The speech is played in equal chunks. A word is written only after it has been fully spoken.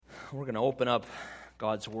We're going to open up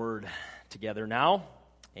God's Word together now,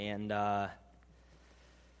 and we're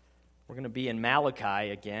going to be in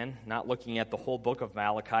Malachi again, not looking at the whole book of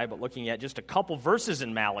Malachi, but looking at just a couple verses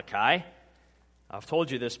in Malachi. I've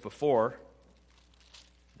told you this before,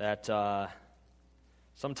 that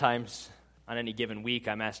sometimes on any given week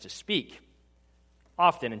I'm asked to speak,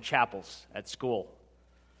 often in chapels at school,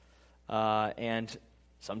 and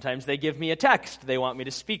sometimes they give me a text they want me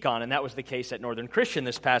to speak on, and that was the case at Northern Christian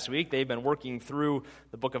this past week. They've been working through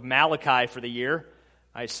the book of Malachi for the year.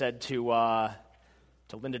 I said to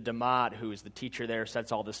Linda DeMott, who is the teacher there,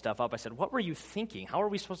 sets all this stuff up, I said, what were you thinking? How are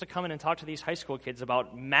we supposed to come in and talk to these high school kids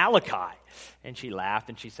about Malachi? And she laughed,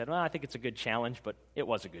 and she said, well, I think it's a good challenge, but it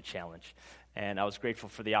was a good challenge. And I was grateful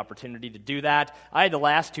for the opportunity to do that. I had the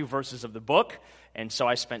last two verses of the book, and so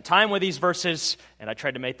I spent time with these verses, and I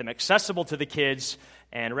tried to make them accessible to the kids.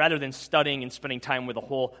 And rather than studying and spending time with a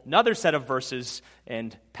whole another set of verses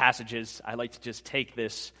and passages, I like to just take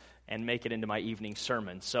this and make it into my evening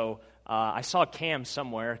sermon. So I saw Cam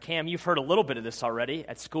somewhere. Cam, you've heard a little bit of this already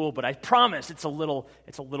at school, but I promise it's a little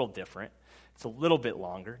different. It's a little bit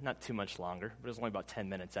longer, not too much longer, but it was only about 10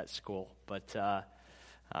 minutes at school. But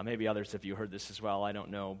maybe others of you heard this as well, I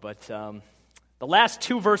don't know. But the last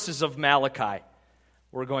two verses of Malachi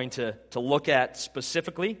we're going to look at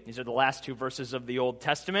specifically. These are the last two verses of the Old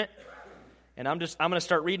Testament. And I'm going to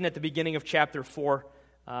start reading at the beginning of chapter 4,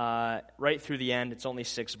 right through the end. It's only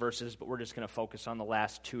 6 verses, but we're just going to focus on the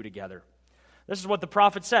last two together. This is what the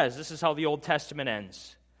prophet says. This is how the Old Testament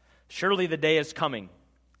ends. Surely the day is coming.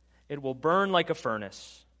 It will burn like a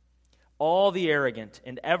furnace. All the arrogant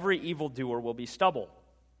and every evildoer will be stubble.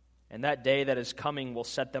 And that day that is coming will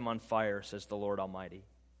set them on fire, says the Lord Almighty.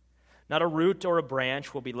 Not a root or a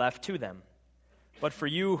branch will be left to them. But for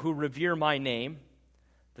you who revere my name,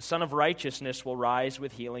 the Son of Righteousness will rise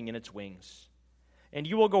with healing in its wings. And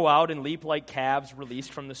you will go out and leap like calves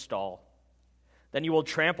released from the stall. Then you will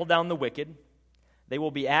trample down the wicked. They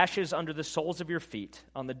will be ashes under the soles of your feet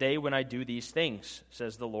on the day when I do these things,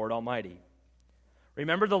 says the Lord Almighty.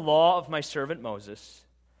 Remember the law of my servant Moses,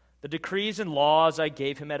 the decrees and laws I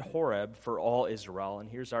gave him at Horeb for all Israel. And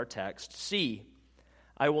here's our text. See,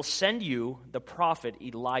 I will send you the prophet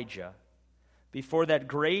Elijah before that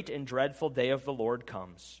great and dreadful day of the Lord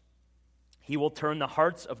comes. He will turn the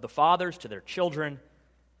hearts of the fathers to their children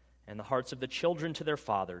and the hearts of the children to their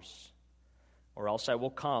fathers, or else I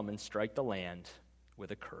will come and strike the land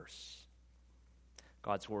with a curse.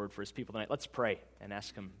 God's word for his people tonight. Let's pray and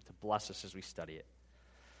ask him to bless us as we study it.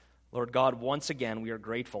 Lord God, once again, we are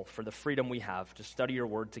grateful for the freedom we have to study your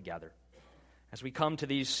word together. As we come to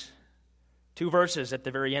these two verses at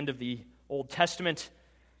the very end of the Old Testament,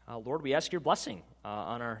 Lord, we ask your blessing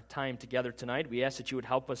on our time together tonight. We ask that you would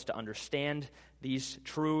help us to understand these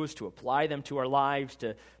truths, to apply them to our lives,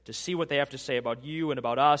 to see what they have to say about you and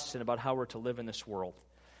about us and about how we're to live in this world.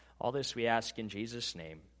 All this we ask in Jesus'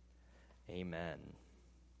 name. Amen.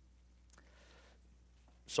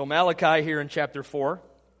 So Malachi here in chapter 4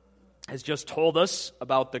 has just told us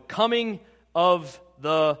about the coming of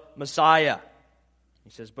the Messiah. He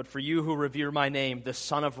says, but for you who revere my name, the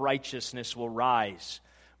Son of Righteousness will rise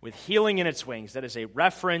with healing in its wings. That is a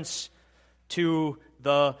reference to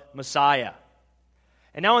the Messiah.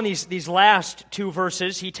 And now in these last two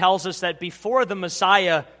verses, he tells us that before the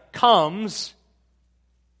Messiah comes,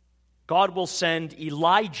 God will send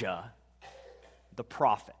Elijah, the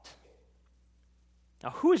prophet. Now,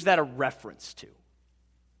 who is that a reference to?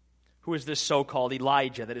 Who is this so-called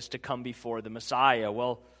Elijah that is to come before the Messiah?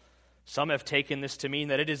 Well, some have taken this to mean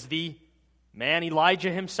that it is the man Elijah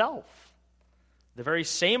himself, the very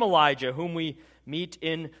same Elijah whom we meet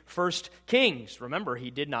in 1 Kings. Remember, he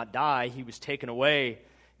did not die. He was taken away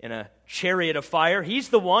in a chariot of fire. He's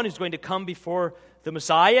the one who's going to come before the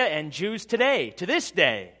Messiah, and Jews today, to this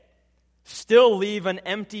day, still leave an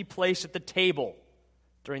empty place at the table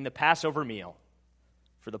during the Passover meal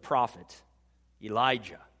for the prophet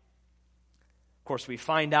Elijah. Of course, we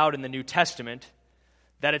find out in the New Testament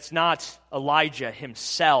that it's not Elijah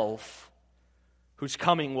himself whose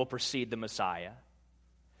coming will precede the Messiah,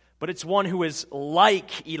 but it's one who is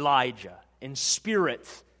like Elijah in spirit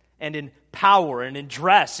and in power and in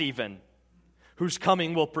dress even, whose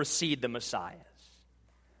coming will precede the Messiah's.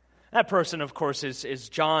 That person, of course, is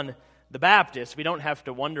John the Baptist. We don't have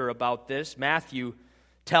to wonder about this. Matthew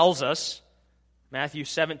tells us, Matthew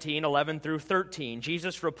 17, 11 through 13,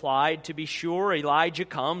 Jesus replied, to be sure, Elijah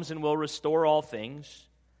comes and will restore all things.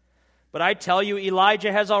 But I tell you,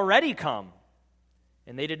 Elijah has already come,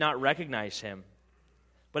 and they did not recognize him,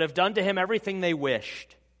 but have done to him everything they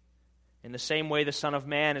wished. In the same way, the Son of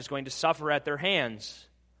Man is going to suffer at their hands.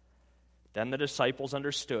 Then the disciples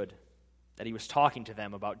understood that he was talking to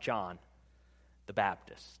them about John the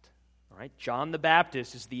Baptist. All right? John the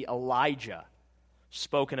Baptist is the Elijah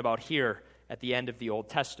spoken about here at the end of the Old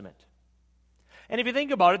Testament. And if you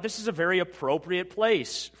think about it, this is a very appropriate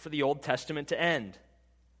place for the Old Testament to end,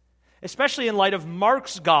 especially in light of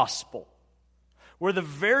Mark's gospel, where the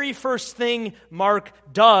very first thing Mark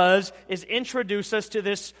does is introduce us to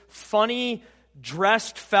this funny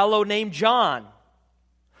dressed fellow named John,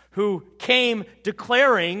 who came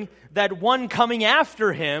declaring that one coming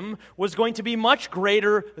after him was going to be much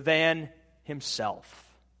greater than himself.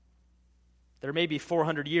 There may be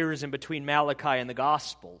 400 years in between Malachi and the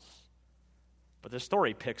Gospels, but the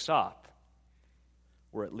story picks up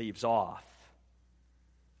where it leaves off.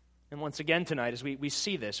 And once again tonight, as we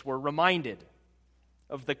see this, we're reminded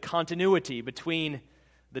of the continuity between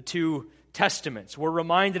the two testaments. We're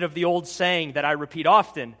reminded of the old saying that I repeat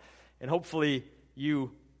often, and hopefully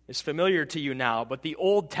is familiar to you now, but the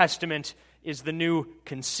Old Testament is the new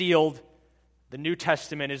concealed, the New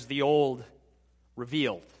Testament is the old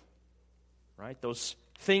revealed. Right? Those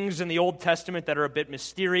things in the Old Testament that are a bit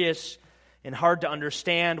mysterious and hard to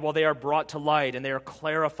understand, well, they are brought to light and they are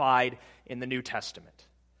clarified in the New Testament.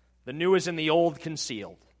 The new is in the old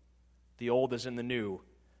concealed. The old is in the new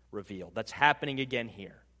revealed. That's happening again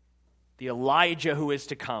here. The Elijah who is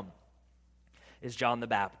to come is John the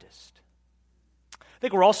Baptist. I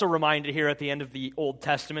think we're also reminded here at the end of the Old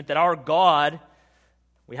Testament that our God,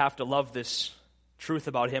 we have to love this truth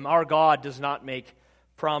about him, our God does not make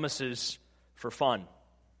promises for fun.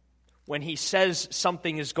 When he says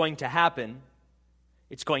something is going to happen,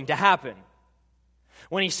 it's going to happen.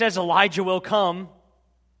 When he says Elijah will come,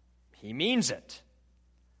 he means it.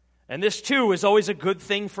 And this too is always a good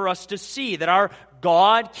thing for us to see, that our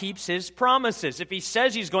God keeps his promises. If he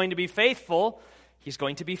says he's going to be faithful, he's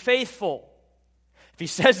going to be faithful. If he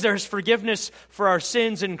says there's forgiveness for our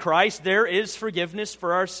sins in Christ, there is forgiveness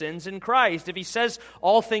for our sins in Christ. If he says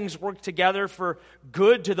all things work together for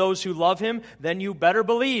good to those who love him, then you better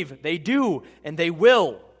believe they do and they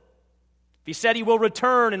will. If he said he will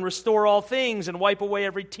return and restore all things and wipe away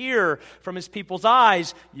every tear from his people's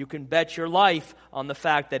eyes, you can bet your life on the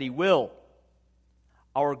fact that he will.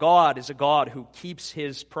 Our God is a God who keeps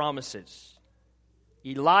his promises.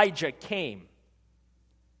 Elijah came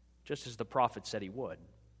just as the prophet said he would.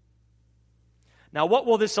 Now, what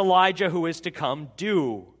will this Elijah who is to come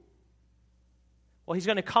do? Well, he's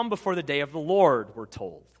going to come before the day of the Lord, we're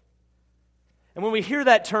told. And when we hear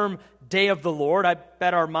that term, day of the Lord, I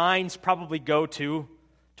bet our minds probably go to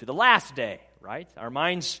the last day, right? Our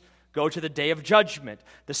minds go to the day of judgment,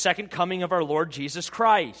 the second coming of our Lord Jesus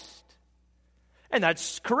Christ. And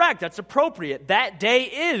that's correct, that's appropriate. That day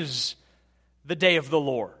is the day of the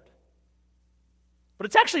Lord. But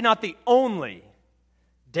it's actually not the only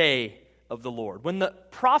day of the Lord. When the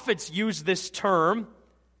prophets use this term,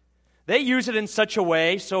 they use it in such a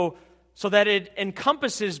way so that it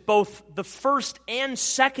encompasses both the first and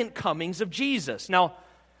second comings of Jesus. Now,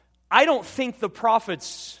 I don't think the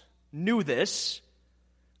prophets knew this.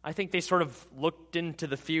 I think they sort of looked into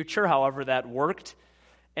the future, however that worked,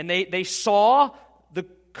 and they saw the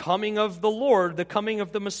coming of the Lord, the coming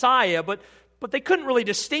of the Messiah, but they couldn't really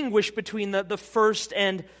distinguish between the first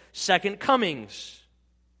and second comings.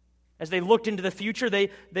 As they looked into the future,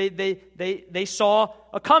 they saw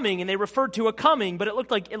a coming, and they referred to a coming, but it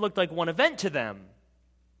looked like one event to them.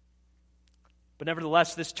 But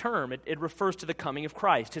nevertheless, this term, it refers to the coming of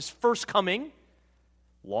Christ. His first coming,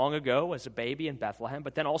 long ago as a baby in Bethlehem,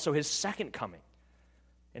 but then also his second coming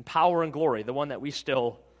in power and glory, the one that we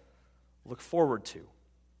still look forward to.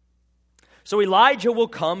 So Elijah will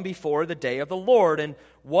come before the day of the Lord, and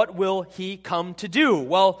what will he come to do?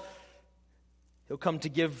 Well, he'll come to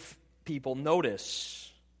give people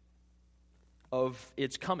notice of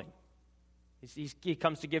its coming. He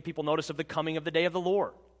comes to give people notice of the coming of the day of the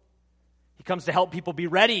Lord. He comes to help people be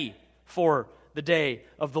ready for the day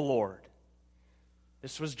of the Lord.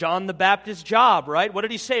 This was John the Baptist's job, right? What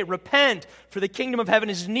did he say? Repent, for the kingdom of heaven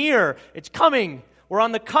is near. It's coming. We're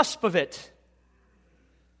on the cusp of it.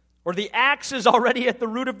 Or the axe is already at the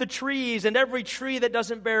root of the trees, and every tree that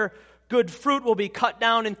doesn't bear good fruit will be cut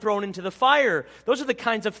down and thrown into the fire. Those are the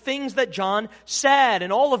kinds of things that John said,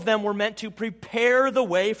 and all of them were meant to prepare the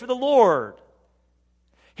way for the Lord.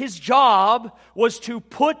 His job was to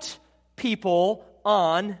put people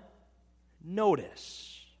on notice.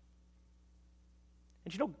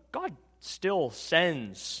 And you know, God still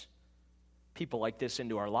sends people like this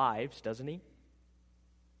into our lives, doesn't he?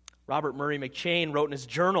 Robert Murray McCheyne wrote in his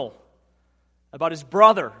journal about his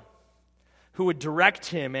brother who would direct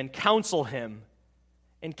him and counsel him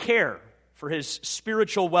and care for his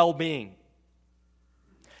spiritual well-being.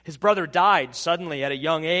 His brother died suddenly at a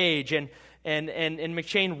young age, and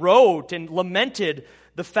McCheyne wrote and lamented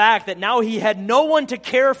the fact that now he had no one to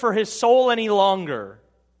care for his soul any longer.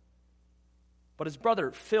 But his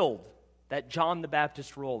brother filled that John the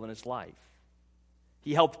Baptist role in his life.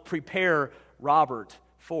 He helped prepare Robert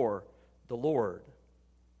for the Lord.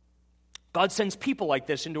 God sends people like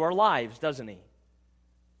this into our lives, doesn't He?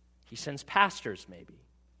 He sends pastors, maybe.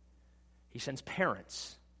 He sends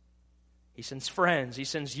parents. He sends friends. He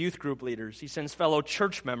sends youth group leaders. He sends fellow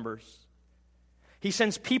church members. He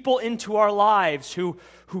sends people into our lives who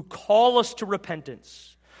call us to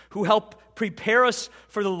repentance, who help prepare us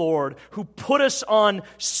for the Lord, who put us on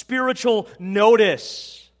spiritual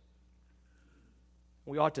notice.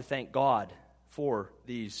 We ought to thank God for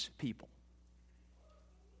these people.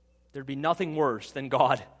 There'd be nothing worse than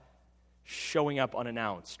God showing up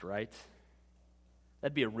unannounced, right?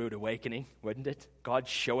 That'd be a rude awakening, wouldn't it? God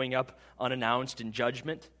showing up unannounced in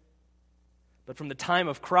judgment. But from the time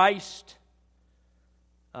of Christ,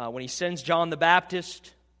 when He sends John the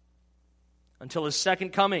Baptist, until His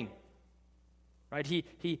second coming, right?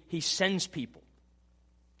 He sends people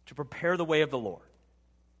to prepare the way of the Lord.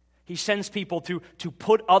 He sends people to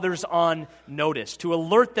put others on notice, to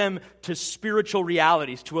alert them to spiritual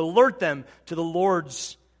realities, to alert them to the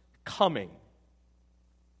Lord's coming.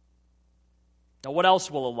 Now, what else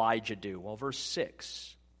will Elijah do? Well, verse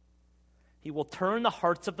 6. He will turn the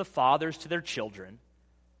hearts of the fathers to their children,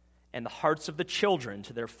 and the hearts of the children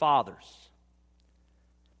to their fathers.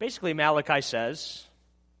 Basically, Malachi says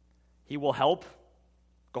he will help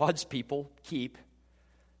God's people keep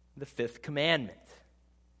the fifth commandment.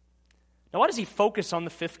 Now, why does he focus on the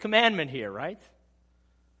fifth commandment here, right?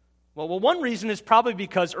 Well, one reason is probably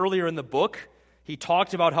because earlier in the book, he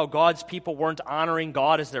talked about how God's people weren't honoring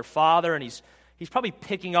God as their father, and he's probably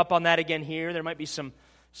picking up on that again here. There might be some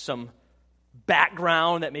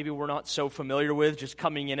background that maybe we're not so familiar with just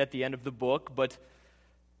coming in at the end of the book, but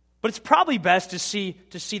it's probably best to see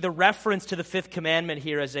the reference to the fifth commandment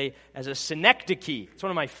here as a synecdoche. It's one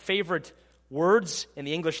of my favorite words in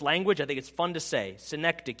the English language. I think it's fun to say,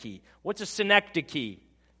 synecdoche. What's a synecdoche?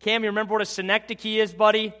 Cam, you remember what a synecdoche is,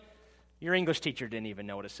 buddy? Your English teacher didn't even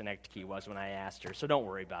know what a synecdoche was when I asked her, so don't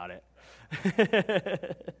worry about it.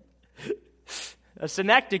 A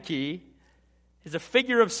synecdoche is a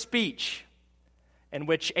figure of speech in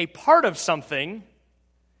which a part of something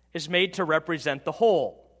is made to represent the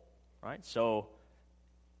whole. Right? So,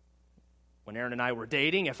 when Erin and I were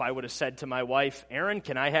dating, if I would have said to my wife, Erin,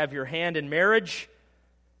 can I have your hand in marriage?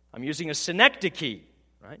 I'm using a synecdoche,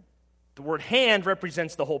 right? The word hand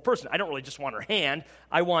represents the whole person. I don't really just want her hand.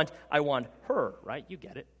 I want her, right? You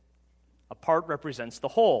get it. A part represents the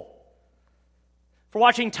whole. For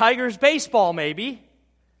watching Tigers baseball, maybe.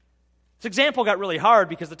 This example got really hard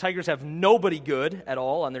because the Tigers have nobody good at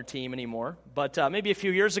all on their team anymore. But maybe a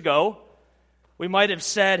few years ago, we might have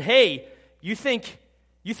said, hey, you think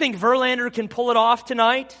Verlander can pull it off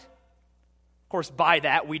tonight? Of course, by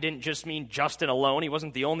that, we didn't just mean Justin alone. He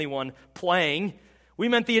wasn't the only one playing. We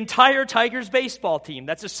meant the entire Tigers baseball team.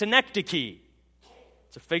 That's a synecdoche.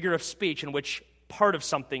 It's a figure of speech in which part of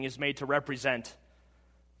something is made to represent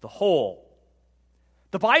the whole.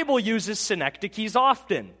 The Bible uses synecdoches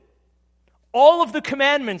often. All of the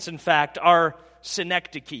commandments, in fact, are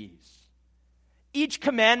synecdoches. Each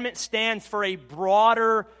commandment stands for a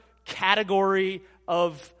broader category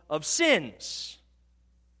of sins.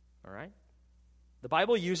 All right? The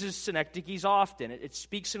Bible uses synecdoches often. It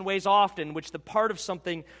speaks in ways often in which the part of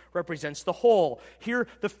something represents the whole. Here,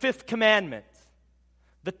 the fifth commandment.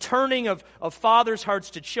 The turning of fathers' hearts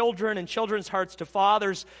to children and children's hearts to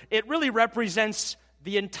fathers, it really represents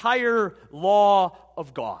the entire law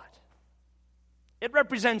of God. It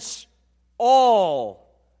represents all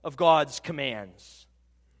of God's commands.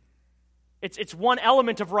 It's one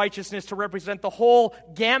element of righteousness to represent the whole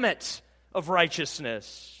gamut of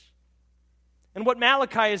righteousness. And what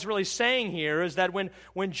Malachi is really saying here is that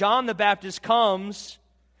when John the Baptist comes,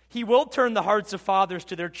 he will turn the hearts of fathers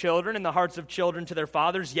to their children and the hearts of children to their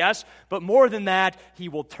fathers, yes, but more than that, he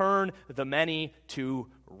will turn the many to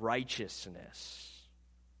righteousness.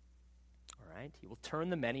 Right? He will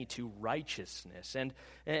turn the many to righteousness.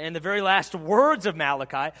 And the very last words of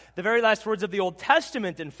Malachi, the very last words of the Old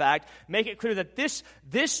Testament, in fact, make it clear that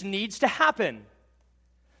this needs to happen.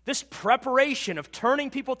 This preparation of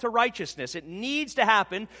turning people to righteousness, it needs to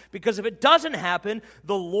happen, because if it doesn't happen,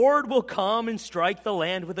 the Lord will come and strike the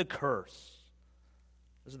land with a curse.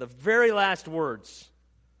 Those are the very last words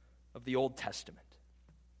of the Old Testament.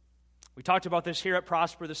 We talked about this here at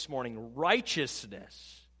Prosper this morning.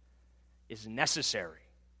 Righteousness is necessary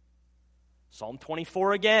Psalm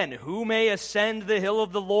 24 again, who may ascend the hill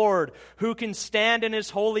of the Lord? Who can stand in his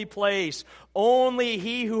holy place? Only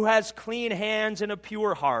he who has clean hands and a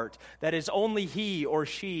pure heart. That is, only he or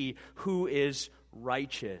she who is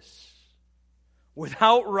righteous.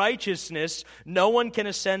 Without righteousness, no one can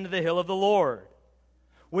ascend the hill of the Lord.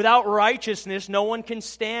 Without righteousness, no one can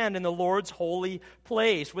stand in the Lord's holy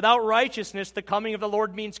place. Without righteousness, the coming of the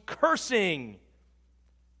Lord means cursing,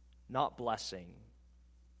 not blessing.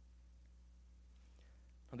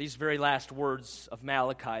 These very last words of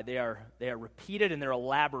Malachi, they are repeated and they're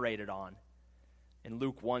elaborated on in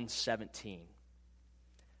Luke 1:17.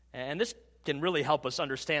 And this can really help us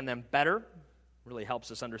understand them better, really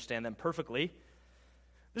helps us understand them perfectly.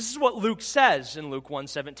 This is what Luke says in Luke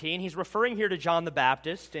 1:17. He's referring here to John the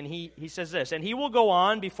Baptist, and he says this, "And he will go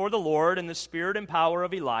on before the Lord in the spirit and power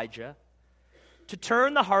of Elijah, to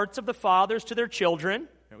turn the hearts of the fathers to their children,"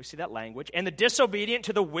 and we see that language, "and the disobedient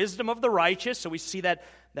to the wisdom of the righteous." So we see that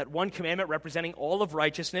one commandment representing all of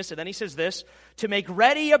righteousness. And then he says this, "to make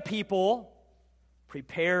ready a people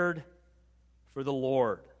prepared for the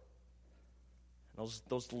Lord."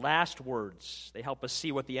 Those last words, they help us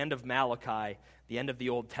see what the end of Malachi, the end of the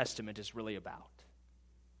Old Testament, is really about.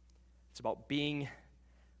 It's about being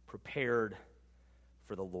prepared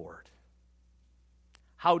for the Lord.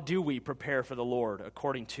 How do we prepare for the Lord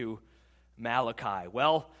according to Malachi?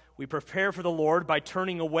 Well, we prepare for the Lord by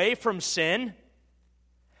turning away from sin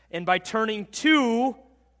and by turning to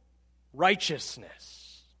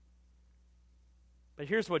righteousness. But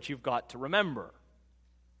here's what you've got to remember.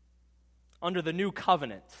 Under the new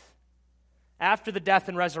covenant, after the death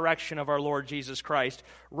and resurrection of our Lord Jesus Christ,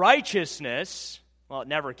 righteousness, well, it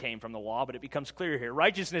never came from the law, but it becomes clear here.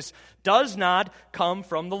 Righteousness does not come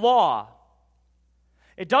from the law.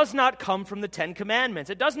 It does not come from the Ten Commandments.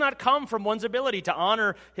 It does not come from one's ability to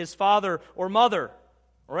honor his father or mother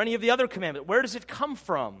or any of the other commandments. Where does it come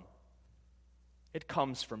from? It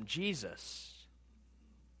comes from Jesus.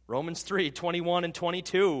 Romans 3:21 and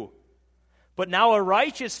 22. "But now a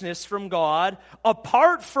righteousness from God,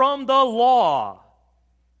 apart from the law,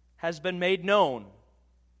 has been made known,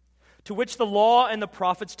 to which the law and the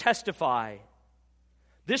prophets testify.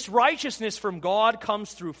 This righteousness from God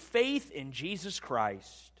comes through faith in Jesus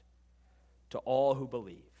Christ to all who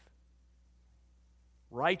believe."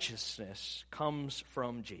 Righteousness comes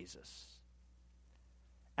from Jesus.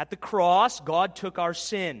 At the cross, God took our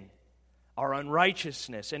sin, our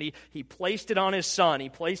unrighteousness, and he placed it on his Son. He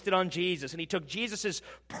placed it on Jesus, and he took Jesus'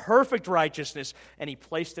 perfect righteousness and he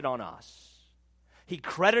placed it on us. He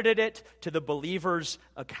credited it to the believer's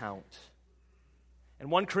account. In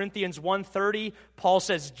 1 Corinthians 1:30, Paul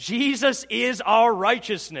says, Jesus is our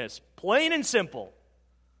righteousness, plain and simple.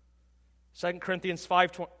 2 Corinthians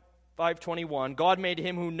 5:21, God made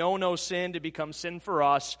him who know no sin to become sin for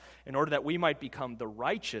us, in order that we might become the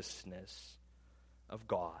righteousness of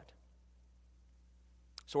God.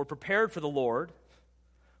 So we're prepared for the Lord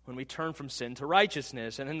when we turn from sin to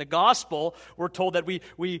righteousness. And in the gospel, we're told that we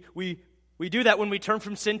do that when we turn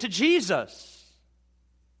from sin to Jesus.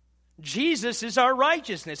 Jesus is our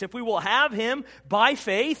righteousness. If we will have him by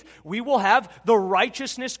faith, we will have the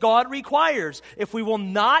righteousness God requires. If we will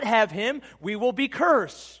not have him, we will be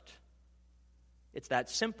cursed. It's that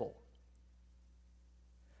simple.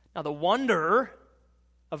 Now, the wonder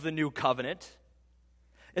of the new covenant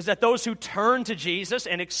is that those who turn to Jesus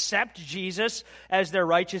and accept Jesus as their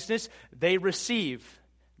righteousness, they receive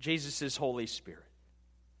Jesus' Holy Spirit.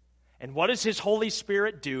 And what does his Holy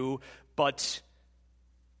Spirit do but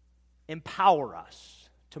empower us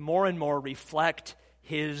to more and more reflect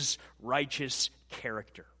his righteous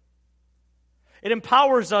character? It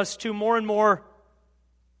empowers us to more and more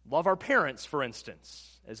love our parents, for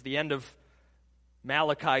instance, as the end of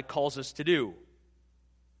Malachi calls us to do.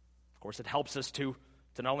 Of course, it helps us to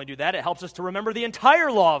not only do that, it helps us to remember the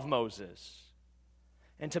entire law of Moses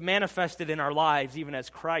and to manifest it in our lives, even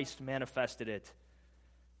as Christ manifested it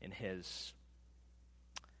in his.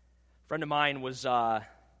 A friend of mine was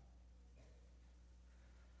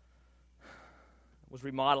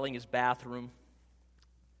remodeling his bathroom.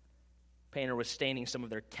 Painter was staining some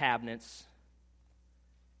of their cabinets.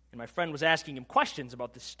 And my friend was asking him questions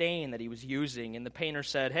about the stain that he was using. And the painter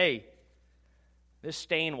said, "Hey, this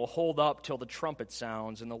stain will hold up till the trumpet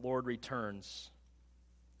sounds and the Lord returns."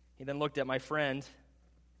 He then looked at my friend.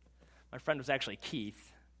 My friend was actually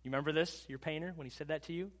Keith. You remember this, your painter, when he said that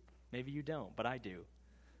to you? Maybe you don't, but I do.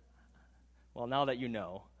 Well, now that you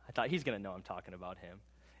know, I thought he's going to know I'm talking about him.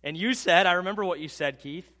 And you said, I remember what you said,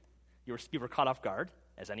 Keith. You were caught off guard,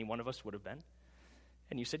 as any one of us would have been.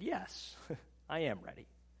 And you said, yes, I am ready,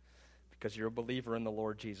 because you're a believer in the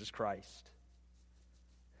Lord Jesus Christ.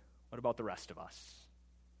 What about the rest of us?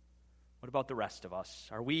 What about the rest of us?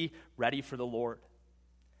 Are we ready for the Lord?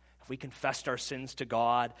 Have we confessed our sins to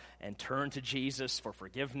God and turned to Jesus for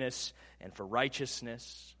forgiveness and for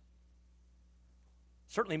righteousness?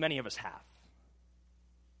 Certainly many of us have.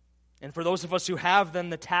 And for those of us who have, then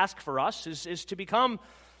the task for us is to become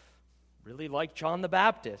really like John the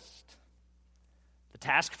Baptist. The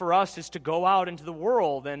task for us is to go out into the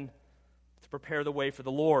world and to prepare the way for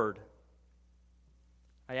the Lord.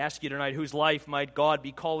 I ask you tonight, whose life might God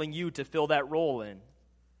be calling you to fill that role in?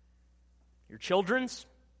 Your children's?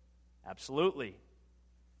 Absolutely.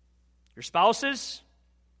 Your spouses?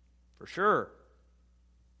 For sure.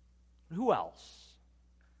 Who else?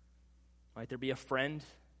 Might there be a friend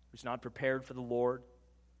who's not prepared for the Lord?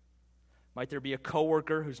 Might there be a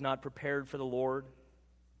coworker who's not prepared for the Lord?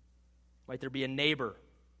 Might there be a neighbor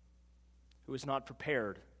who is not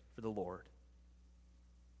prepared for the Lord?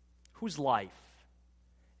 Whose life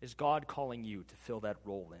is God calling you to fill that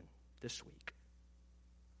role in this week?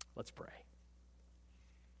 Let's pray.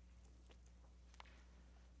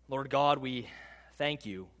 Lord God, we thank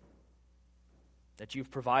you that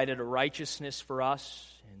you've provided a righteousness for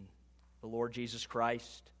us in the Lord Jesus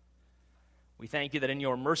Christ. We thank you that in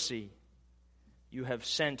your mercy you have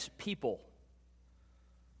sent people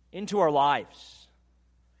into our lives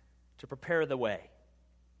to prepare the way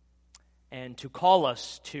and to call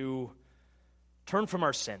us to turn from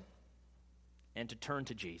our sin and to turn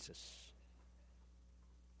to Jesus.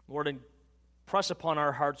 Lord, impress upon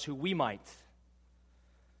our hearts who we might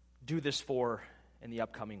do this for in the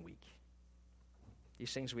upcoming week.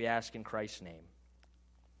 These things we ask in Christ's name.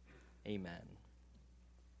 Amen.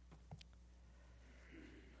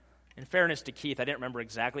 In fairness to Keith, I didn't remember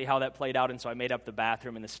exactly how that played out, and so I made up the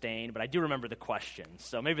bathroom and the stain, but I do remember the questions,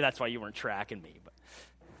 so maybe that's why you weren't tracking me. But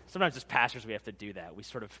sometimes as pastors we have to do that. We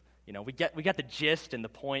sort of, we get the gist and the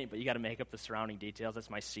point, but you got to make up the surrounding details. That's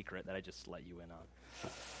my secret that I just let you in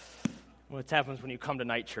on. What happens when you come to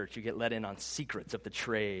night church, you get let in on secrets of the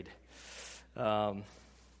trade.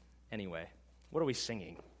 Anyway, what are we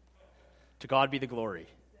singing? To God be the glory.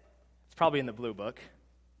 It's probably in the blue book.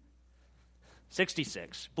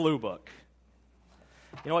 66, blue book.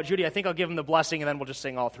 You know what, Judy, I think I'll give him the blessing, and then we'll just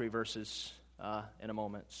sing all three verses in a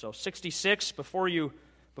moment. So 66, before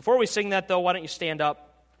we sing that, though, why don't you stand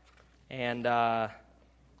up, and I'll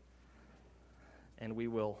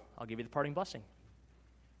give you the parting blessing.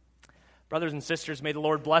 Brothers and sisters, may the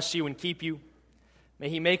Lord bless you and keep you. May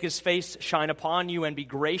he make his face shine upon you and be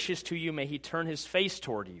gracious to you. May he turn his face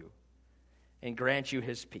toward you and grant you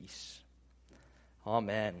his peace.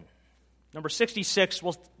 Amen. Number 66,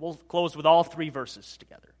 we'll close with all three verses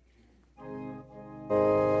together.